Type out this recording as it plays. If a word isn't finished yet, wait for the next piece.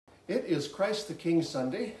It is Christ the King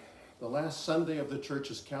Sunday, the last Sunday of the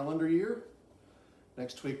church's calendar year.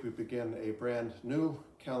 Next week we begin a brand new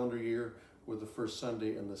calendar year with the first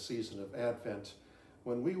Sunday in the season of Advent,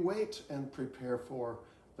 when we wait and prepare for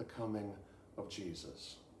the coming of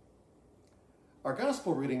Jesus. Our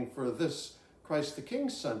gospel reading for this Christ the King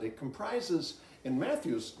Sunday comprises in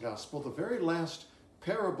Matthew's gospel the very last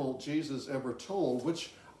parable Jesus ever told,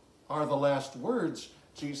 which are the last words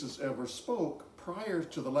Jesus ever spoke prior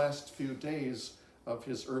to the last few days of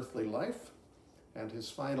his earthly life and his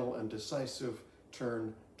final and decisive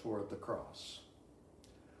turn toward the cross.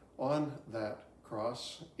 On that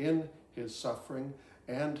cross, in his suffering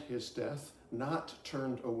and his death, not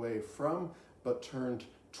turned away from, but turned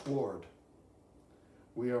toward,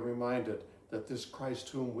 we are reminded that this Christ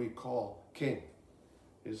whom we call King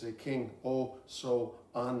is a king oh so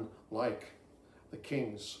unlike the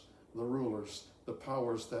kings, the rulers, the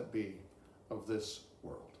powers that be of this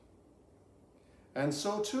world. And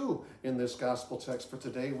so too, in this gospel text for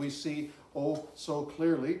today, we see oh so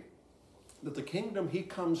clearly that the kingdom he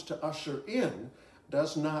comes to usher in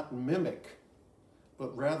does not mimic,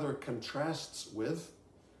 but rather contrasts with,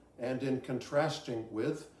 and in contrasting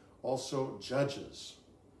with, also judges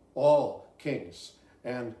all kings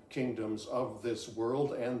and kingdoms of this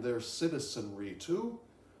world and their citizenry too,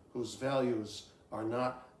 whose values are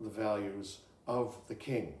not the values of the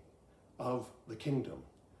king, of the kingdom,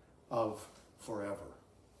 of forever.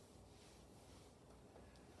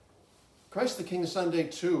 Christ the King Sunday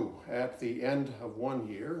too, at the end of one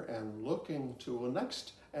year and looking to a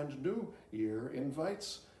next and new year,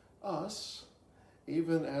 invites us,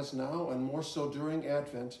 even as now and more so during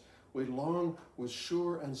Advent, we long with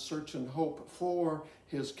sure and certain hope for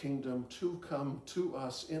his kingdom to come to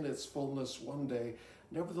us in its fullness one day,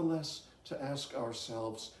 nevertheless to ask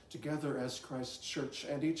ourselves, together as Christ's church,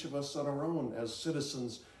 and each of us on our own as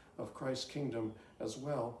citizens of Christ's kingdom as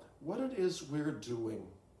well, what it is we're doing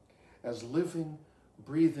as living,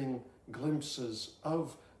 breathing glimpses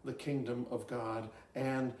of the kingdom of God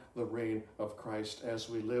and the reign of Christ as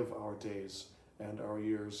we live our days and our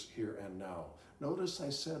years here and now. Notice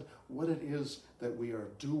I said what it is that we are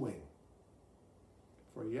doing.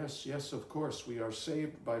 For yes, of course, we are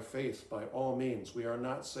saved by faith by all means. We are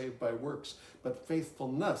not saved by works, but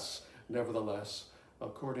faithfulness, nevertheless,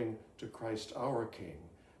 according to Christ our King,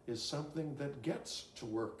 is something that gets to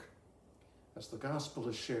work as the gospel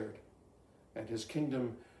is shared and his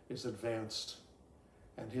kingdom is advanced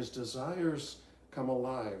and his desires come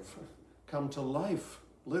alive, come to life,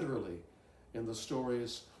 literally, in the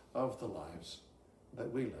stories of the lives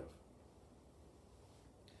that we live.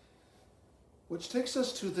 Which takes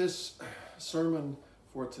us to this sermon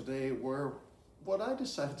for today, where what I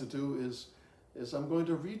decided to do is I'm going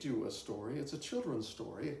to read you a story. It's a children's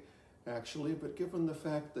story, actually, but given the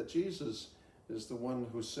fact that Jesus is the one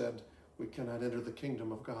who said we cannot enter the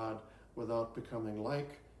kingdom of God without becoming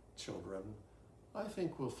like children, I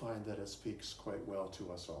think we'll find that it speaks quite well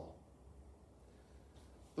to us all.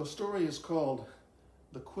 The story is called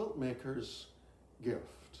The Quiltmaker's Gift.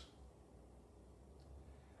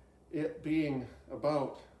 It being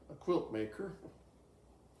about a quilt maker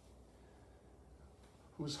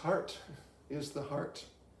whose heart is the heart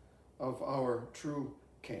of our true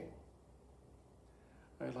King.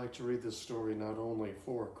 I'd like to read this story not only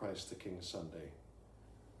for Christ the King Sunday,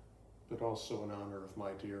 but also in honor of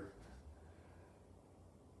my dear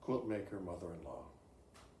quilt maker mother-in-law,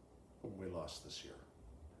 whom we lost this year,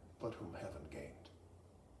 but whom heaven gained.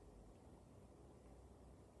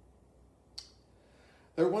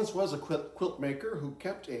 There once was a quilt maker who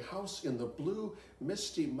kept a house in the blue,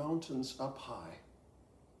 misty mountains up high.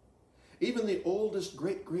 Even the oldest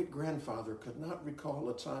great-great-grandfather could not recall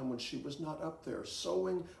a time when she was not up there,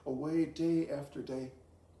 sewing away day after day.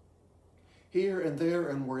 Here and there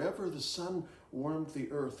and wherever the sun warmed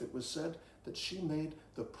the earth, it was said that she made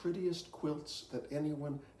the prettiest quilts that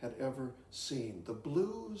anyone had ever seen. The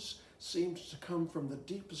blues seemed to come from the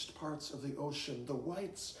deepest parts of the ocean, the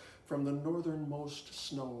whites from the northernmost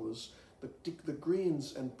snows, the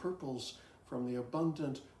greens and purples from the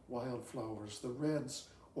abundant wildflowers, the reds,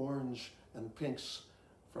 orange, and pinks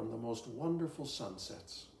from the most wonderful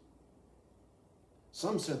sunsets.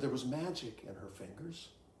 Some said there was magic in her fingers.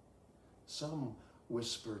 Some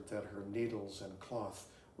whispered that her needles and cloth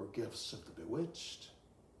were gifts of the bewitched.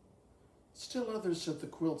 Still others said the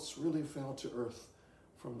quilts really fell to earth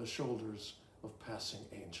from the shoulders of passing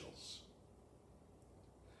angels.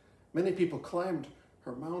 Many people climbed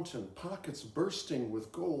her mountain, pockets bursting with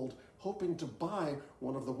gold, hoping to buy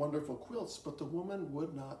one of the wonderful quilts, but the woman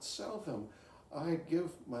would not sell them. I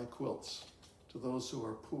give my quilts to those who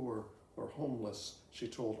are poor or homeless she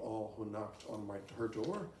told all who knocked on her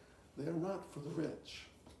door. They are not for the rich.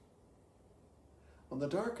 On the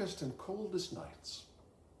darkest and coldest nights,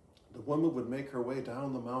 the woman would make her way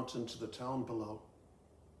down the mountain to the town below.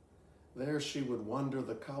 There she would wander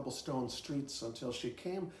the cobblestone streets until she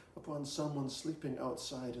came upon someone sleeping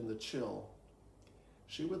outside in the chill.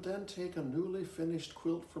 She would then take a newly finished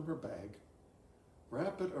quilt from her bag,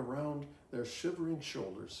 wrap it around their shivering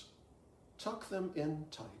shoulders, tuck them in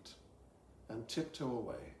tight, and tiptoe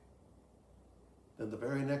away. Then the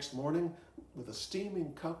very next morning, with a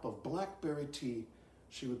steaming cup of blackberry tea,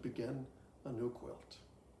 she would begin a new quilt.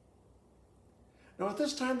 Now at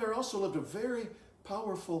this time there also lived a very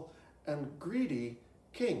powerful and greedy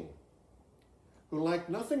king who liked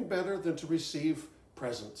nothing better than to receive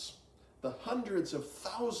presents. The hundreds of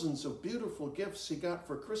thousands of beautiful gifts he got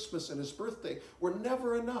for Christmas and his birthday were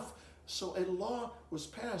never enough, so a law was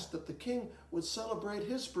passed that the king would celebrate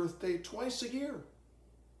his birthday twice a year.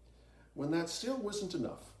 When that still wasn't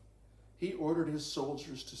enough, he ordered his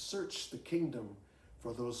soldiers to search the kingdom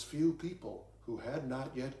for those few people who had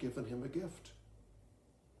not yet given him a gift.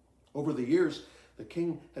 Over the years, the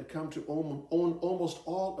king had come to own almost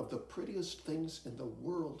all of the prettiest things in the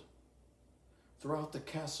world. Throughout the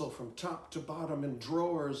castle, from top to bottom, in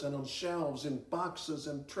drawers and on shelves, in boxes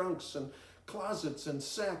and trunks and closets and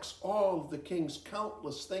sacks, all of the king's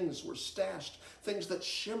countless things were stashed, things that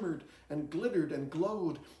shimmered and glittered and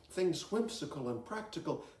glowed, things whimsical and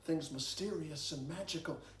practical, things mysterious and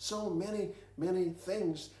magical, so many, many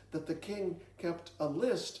things that the king kept a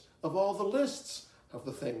list of all the lists of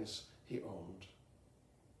the things he owned.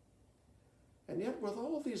 And yet, with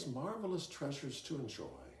all these marvelous treasures to enjoy,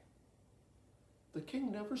 the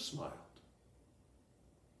king never smiled.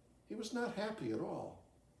 He was not happy at all.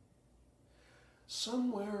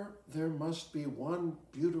 Somewhere there must be one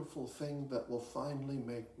beautiful thing that will finally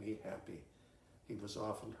make me happy, he was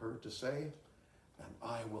often heard to say, and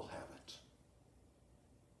I will have it.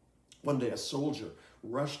 One day a soldier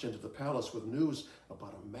rushed into the palace with news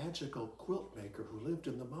about a magical quilt maker who lived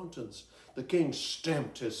in the mountains. The king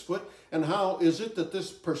stamped his foot. And how is it that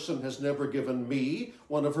this person has never given me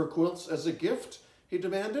one of her quilts as a gift? He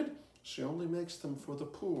demanded. She only makes them for the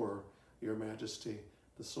poor, Your Majesty,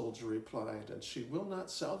 the soldier replied, and she will not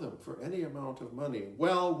sell them for any amount of money.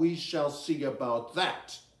 Well, we shall see about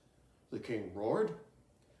that, the king roared.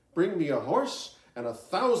 Bring me a horse and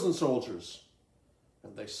 1,000 soldiers.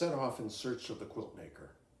 And they set off in search of the quilt maker.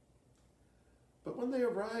 But when they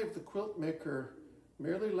arrived, the quilt maker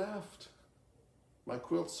merely laughed. My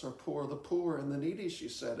quilts are for the poor and the needy, she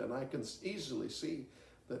said, and I can easily see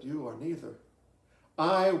that you are neither.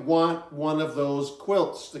 I want one of those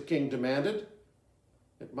quilts, the king demanded.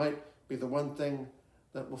 It might be the one thing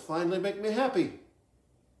that will finally make me happy.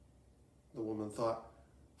 The woman thought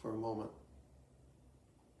for a moment.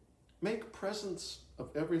 Make presents of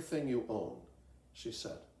everything you own, she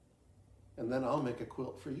said, and then I'll make a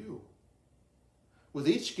quilt for you. With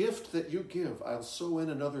each gift that you give, I'll sew in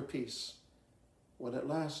another piece. When at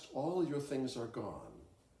last all your things are gone,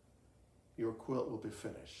 your quilt will be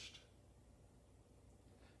finished.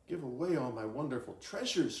 Give away all my wonderful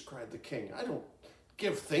treasures, cried the king. I don't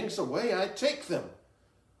give things away, I take them.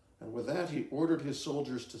 And with that, he ordered his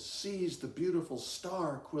soldiers to seize the beautiful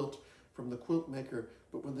star quilt from the quilt maker.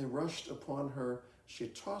 But when they rushed upon her, she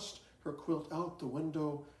tossed her quilt out the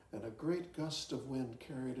window, and a great gust of wind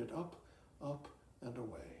carried it up, up, and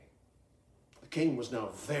away. The king was now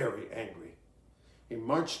very angry. He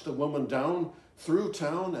marched the woman down through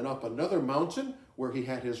town and up another mountain where he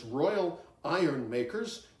had his royal iron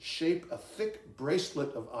makers shape a thick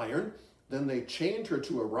bracelet of iron. Then they chained her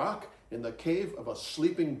to a rock in the cave of a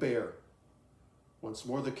sleeping bear. Once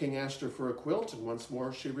more the king asked her for a quilt, and once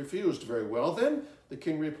more she refused. Very well then, the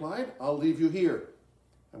king replied, I'll leave you here.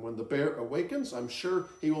 And when the bear awakens, I'm sure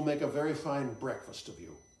he will make a very fine breakfast of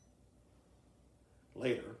you.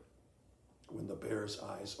 Later, when the bear's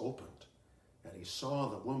eyes opened and he saw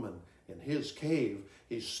the woman in his cave,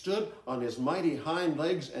 he stood on his mighty hind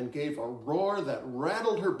legs and gave a roar that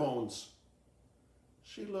rattled her bones.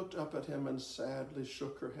 She looked up at him and sadly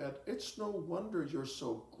shook her head. It's no wonder you're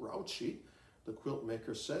so grouchy, the quilt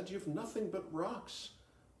maker said. You've nothing but rocks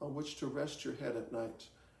on which to rest your head at night.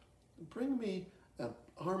 Bring me an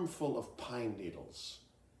armful of pine needles,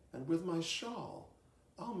 and with my shawl,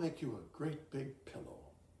 I'll make you a great big pillow.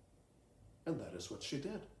 And that is what she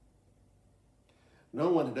did. No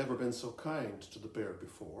one had ever been so kind to the bear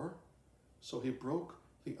before, so he broke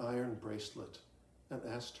the iron bracelet and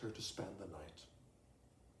asked her to spend the night.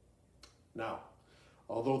 Now,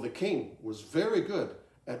 although the king was very good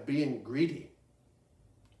at being greedy,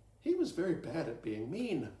 he was very bad at being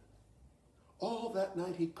mean. All that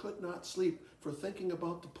night he could not sleep for thinking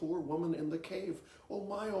about the poor woman in the cave. Oh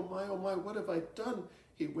my, oh my, oh my, what have I done?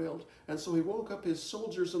 He wailed. And so he woke up his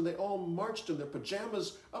soldiers, and they all marched in their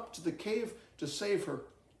pajamas up to the cave to save her.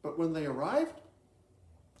 But when they arrived,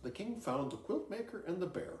 the king found the quilt maker and the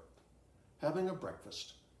bear having a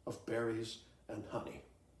breakfast of berries and honey.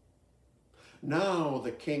 Now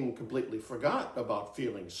the king completely forgot about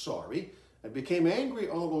feeling sorry and became angry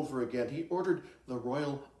all over again. He ordered the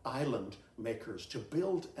royal island makers to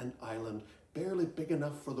build an island barely big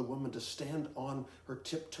enough for the woman to stand on her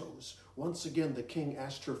tiptoes. Once again, the king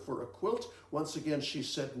asked her for a quilt. Once again, she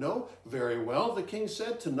said no. Very well, the king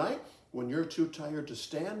said, tonight, when you're too tired to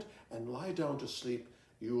stand and lie down to sleep,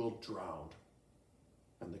 you'll drown.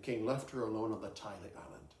 And the king left her alone on the tiny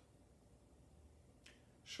island.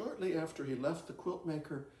 Shortly after he left, the quilt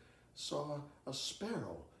maker saw a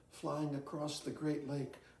sparrow flying across the great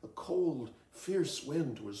lake. A cold, fierce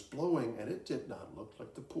wind was blowing, and it did not look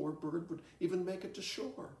like the poor bird would even make it to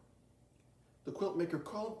shore. The quilt maker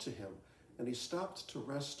called to him, and he stopped to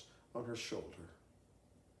rest on her shoulder.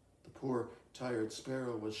 The poor, tired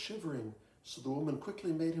sparrow was shivering, so the woman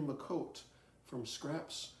quickly made him a coat from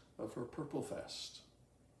scraps of her purple vest.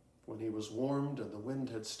 When he was warmed and the wind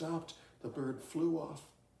had stopped, the bird flew off,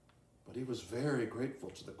 but he was very grateful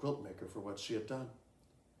to the quilt maker for what she had done.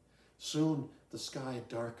 Soon the sky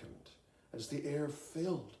darkened as the air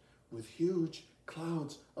filled with huge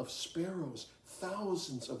clouds of sparrows,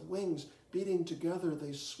 thousands of wings beating together.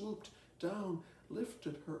 They swooped down,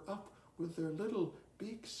 lifted her up with their little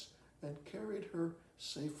beaks, and carried her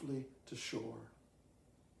safely to shore.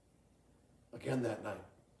 Again that night,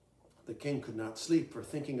 the king could not sleep for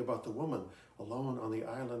thinking about the woman alone on the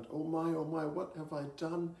island. Oh my, what have I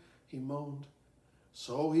done? He moaned.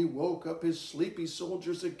 So he woke up his sleepy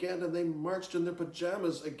soldiers again, and they marched in their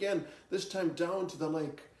pajamas again, this time down to the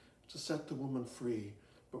lake to set the woman free.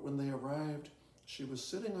 But when they arrived, she was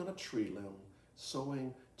sitting on a tree limb,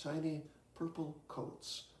 sewing tiny purple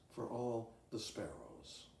coats for all the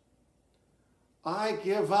sparrows. I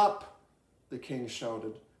give up, the king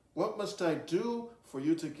shouted. What must I do for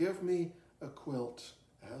you to give me a quilt?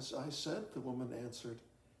 As I said, the woman answered,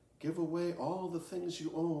 give away all the things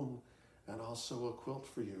you own, and I'll sew a quilt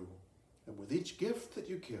for you. And with each gift that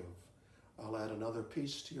you give, I'll add another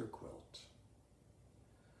piece to your quilt.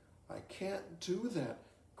 I can't do that,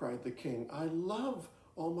 cried the king. I love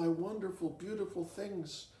all my wonderful, beautiful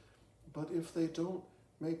things. But if they don't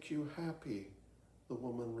make you happy, the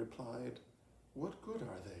woman replied, what good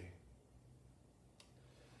are they?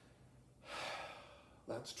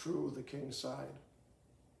 That's true, the king sighed.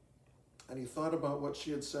 And he thought about what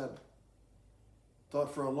she had said.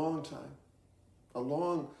 Thought for a long time. A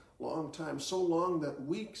long, long time. So long that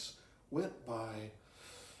weeks went by.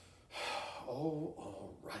 Oh,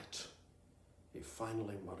 all right, he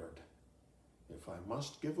finally muttered. If I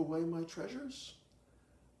must give away my treasures,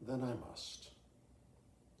 then I must.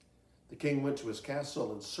 The king went to his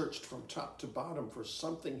castle and searched from top to bottom for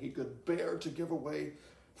something he could bear to give away.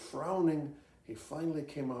 Frowning, he finally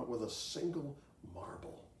came out with a single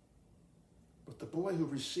marble. But the boy who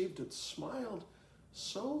received it smiled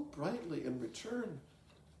so brightly in return.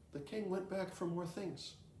 The king went back for more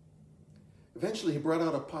things. Eventually, he brought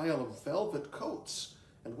out a pile of velvet coats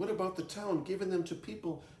and went about the town, giving them to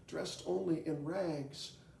people dressed only in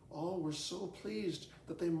rags. All were so pleased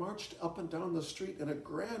that they marched up and down the street in a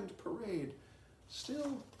grand parade.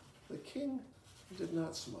 Still, the king did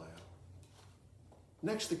not smile.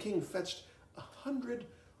 Next, the king fetched 100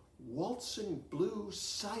 waltzing blue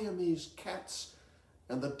Siamese cats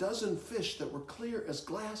and the dozen fish that were clear as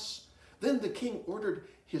glass. Then the king ordered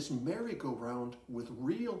his merry-go-round with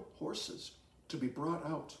real horses to be brought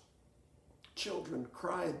out. Children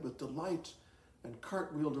cried with delight and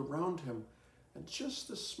cartwheeled around him, and just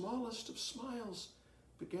the smallest of smiles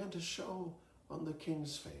began to show on the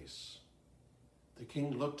king's face. The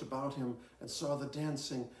king looked about him and saw the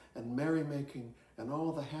dancing and merrymaking and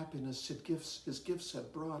all the happiness his gifts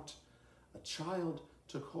had brought. A child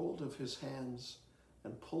took hold of his hands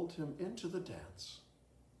and pulled him into the dance.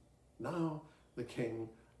 Now the king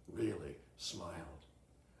really smiled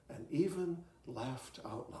and even laughed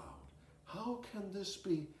out loud. How can this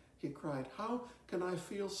be? He cried. How can I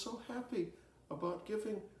feel so happy about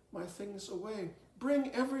giving my things away?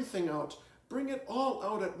 Bring everything out. Bring it all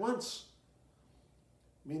out at once.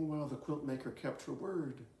 Meanwhile, the quilt maker kept her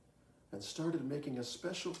word and started making a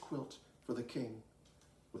special quilt for the king.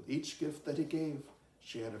 With each gift that he gave,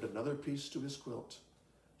 she added another piece to his quilt.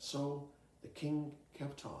 So the king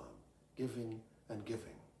kept on giving and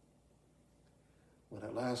giving. When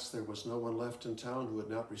at last there was no one left in town who had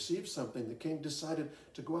not received something, the king decided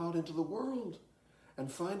to go out into the world and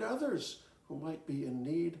find others who might be in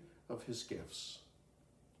need of his gifts.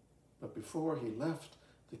 But before he left,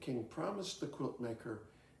 the king promised the quilt maker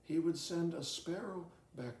he would send a sparrow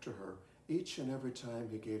back to her each and every time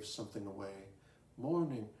he gave something away.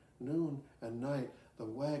 Morning, noon, and night, the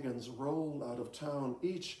wagons rolled out of town,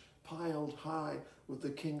 each piled high with the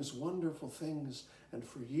king's wonderful things, and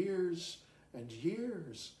for years and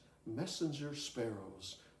years, messenger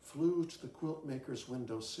sparrows flew to the quilt maker's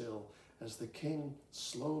windowsill as the king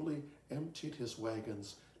slowly emptied his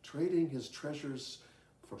wagons, trading his treasures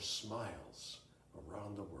for smiles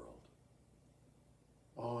around the world.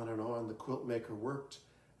 On and on the quilt maker worked,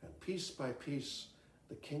 and piece by piece,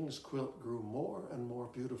 the king's quilt grew more and more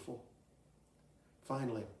beautiful.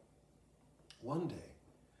 Finally, one day,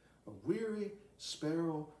 a weary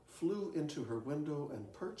sparrow flew into her window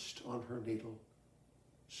and perched on her needle.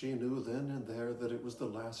 She knew then and there that it was the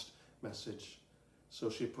last message, so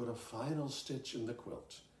she put a final stitch in the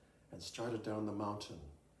quilt and started down the mountain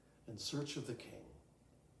in search of the king.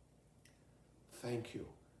 "Thank you,"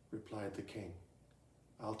 replied the king.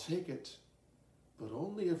 "I'll take it, but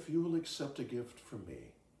only if you will accept a gift from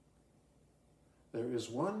me. There is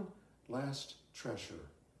one last treasure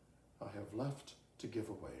I have left to give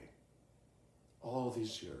away. All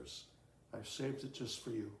these years, I've saved it just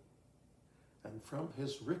for you." And from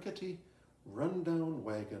his rickety, run-down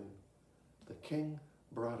wagon, the king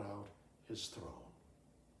brought out his throne.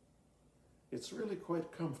 "It's really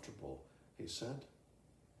quite comfortable," he said,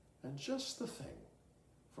 "and just the thing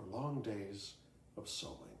for long days of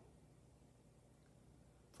sewing."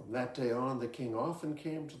 From that day on, the king often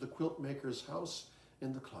came to the quilt maker's house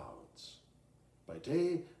in the clouds. By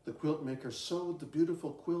day, the quilt maker sewed the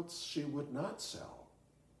beautiful quilts she would not sell,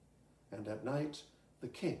 and at night, the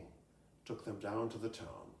king took them down to the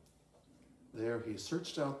town. There he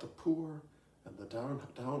searched out the poor and the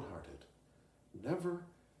downhearted, never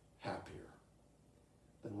happier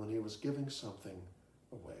than when he was giving something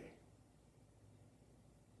away.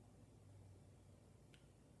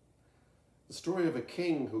 The story of a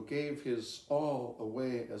king who gave his all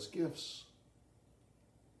away as gifts,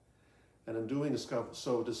 and in doing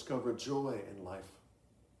so discovered joy in life.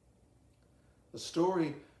 The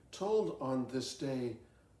story told on this day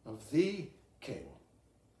of the king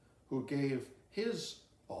who gave his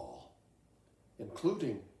all,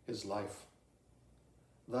 including his life,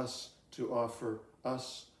 thus to offer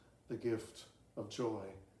us the gift of joy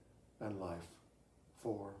and life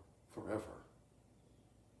for forever.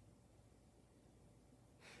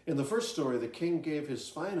 In the first story, the king gave his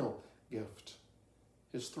final gift,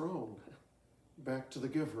 his throne, back to the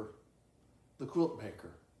giver, the quilt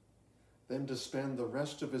maker, then to spend the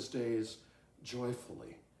rest of his days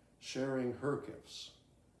joyfully sharing her gifts,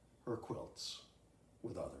 her quilts,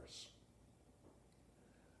 with others.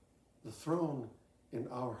 The throne in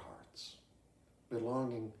our hearts,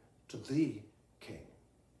 belonging to the King.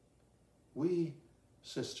 We,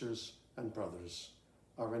 sisters and brothers,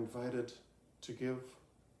 are invited to give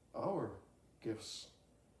our gifts,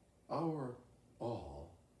 our all,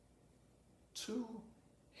 to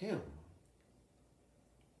him,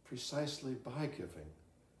 precisely by giving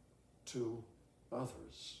to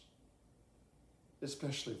others,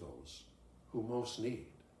 especially those who most need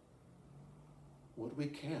what we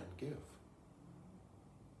can give.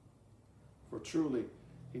 For truly,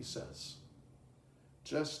 he says,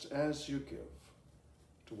 just as you give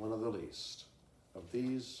to one of the least of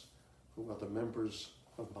these who are the members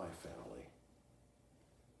of my family,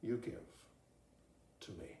 you give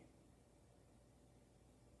to me.